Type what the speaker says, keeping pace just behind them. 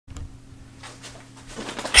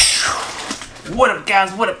What up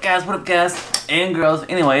guys, what up guys, what up guys and girls.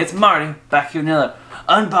 Anyway, it's Marty back here with another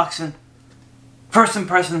unboxing, first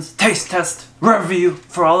impressions, taste test, review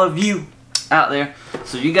for all of you out there.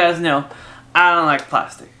 So you guys know, I don't like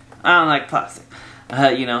plastic. I don't like plastic.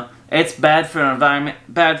 You know, it's bad for the environment,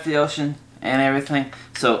 bad for the ocean and everything.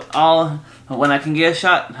 So when I can get a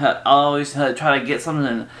shot, I'll always try to get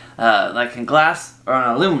something like in glass or in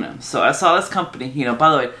aluminum. So I saw this company, you know, by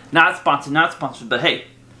the way, not sponsored, but hey,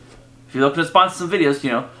 if you're looking to sponsor some videos,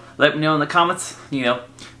 you know, let me know in the comments, you know,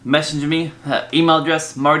 message me, email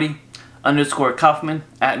address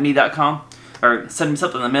marty_kaufman@me.com, or send me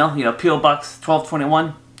something in the mail, you know, P.O. Box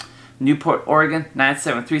 1221, Newport, Oregon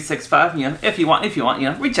 97365, you know, if you want, you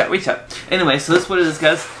know, reach out. Anyway, so this is what it is,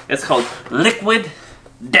 guys. It's called Liquid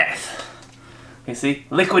Death. You see?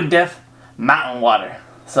 Liquid Death Mountain Water.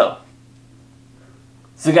 So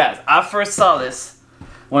guys, I first saw this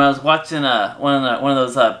when I was watching one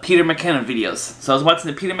of those Peter McKinnon videos. So I was watching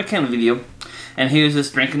the Peter McKinnon video, and he was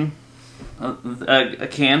just drinking a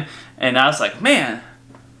can, and I was like, man,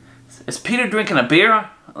 is Peter drinking a beer?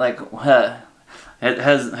 Like,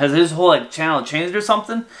 has his whole like channel changed or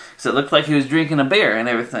something? Because it looked like he was drinking a beer and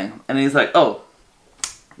everything. And he's like, oh,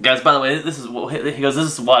 guys, by the way, this is what he goes. This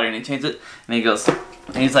is water, and he changed it, and he goes,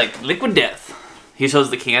 and he's like, Liquid Death. He shows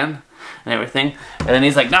the can and everything, and then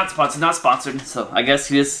he's like, not sponsored. So I guess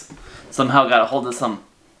he just somehow got a hold of some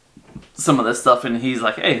of this stuff, and he's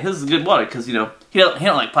like, hey, this is good water, because you know he don't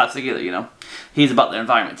like plastic either. You know, he's about the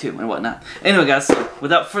environment too and whatnot. Anyway, guys, so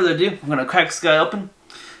without further ado, I'm gonna crack this guy open.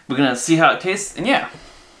 We're gonna see how it tastes, and yeah,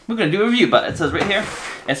 we're gonna do a review. But it says right here,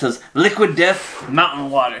 it says Liquid Death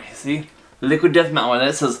Mountain Water. You see, Liquid Death Mountain Water.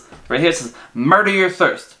 It says right here, it says murder your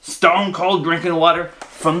thirst, stone cold drinking water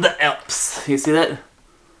from the Alps. You see that?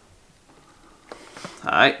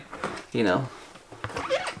 Alright, you know,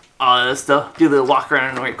 all this stuff. Do the walk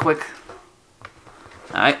around right quick.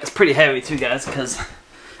 Alright, it's pretty heavy too, guys, because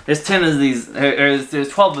there's 10 of these, there's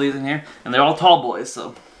 12 of these in here, and they're all tall boys,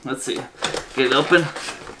 so let's see. Get it open.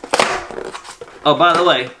 Oh, by the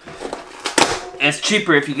way, it's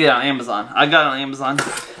cheaper if you get it on Amazon. I got it on Amazon.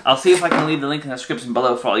 I'll see if I can leave the link in the description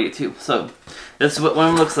below for all you too. So, this is what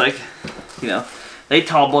one looks like. You know, they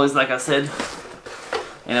tall boys, like I said.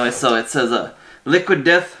 Anyway, so it says, Liquid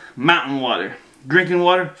Death Mountain Water. Drinking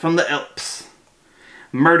water from the Alps.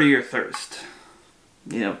 Murder your thirst.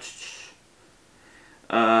 You know.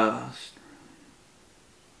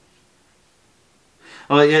 Oh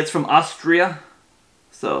yeah, it's from Austria.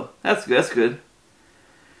 So, that's good, that's good.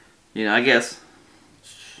 You know, I guess.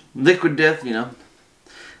 Liquid Death, you know.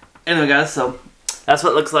 Anyway, guys, so that's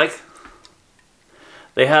what it looks like.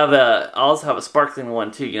 They have I also have a sparkling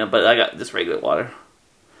one too, you know, but I got just regular water.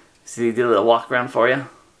 See, they did a little walk around for you.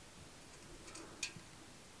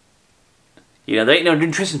 You know, there ain't no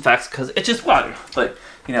nutrition facts because it's just water. But,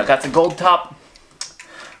 you know, got the gold top,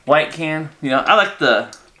 white can. You know, I like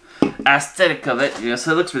the aesthetic of it. You know,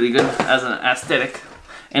 so it looks really good as an aesthetic.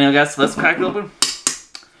 Anyway, guys, so let's crack it open.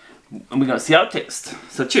 And we're going to see how it tastes.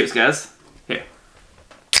 So, cheers, guys. Here.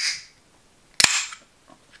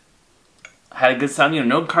 Had a good sound. You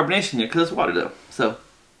know, no carbonation here because it's water, though. So,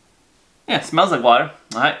 yeah, it smells like water.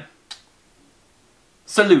 Alright.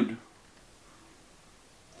 Salud.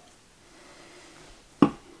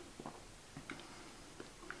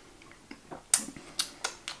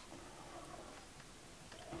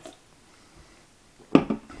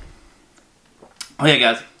 Oh yeah,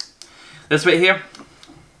 guys. This right here.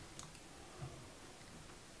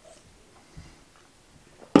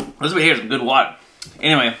 This right here is some good water.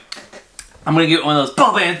 Anyway, I'm gonna get one of those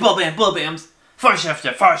bull bams. For sure.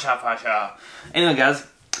 Anyway, guys,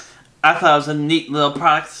 I thought it was a neat little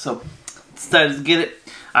product, so decided to get it.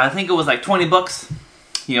 I think it was like 20 bucks,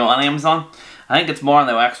 you know, on Amazon. I think it's more on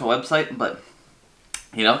their actual website, but,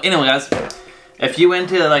 you know, anyway, guys, if you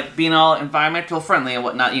into, like, being all environmental friendly and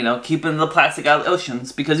whatnot, you know, keeping the plastic out of the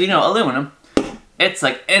oceans, because, you know, aluminum, it's,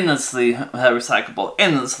 like, endlessly recyclable,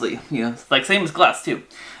 endlessly, you know, like, same as glass, too.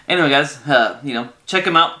 Anyway, guys, you know, check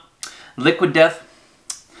them out. Liquid Death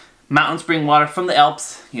Mountain Spring Water from the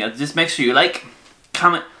Alps. You know, just make sure you like,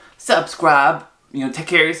 comment, subscribe. You know, take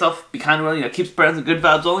care of yourself. Be kind to one. You know, keep spreading the good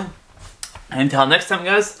vibes only. And until next time,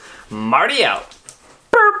 guys, Marty out.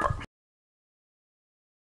 Burp.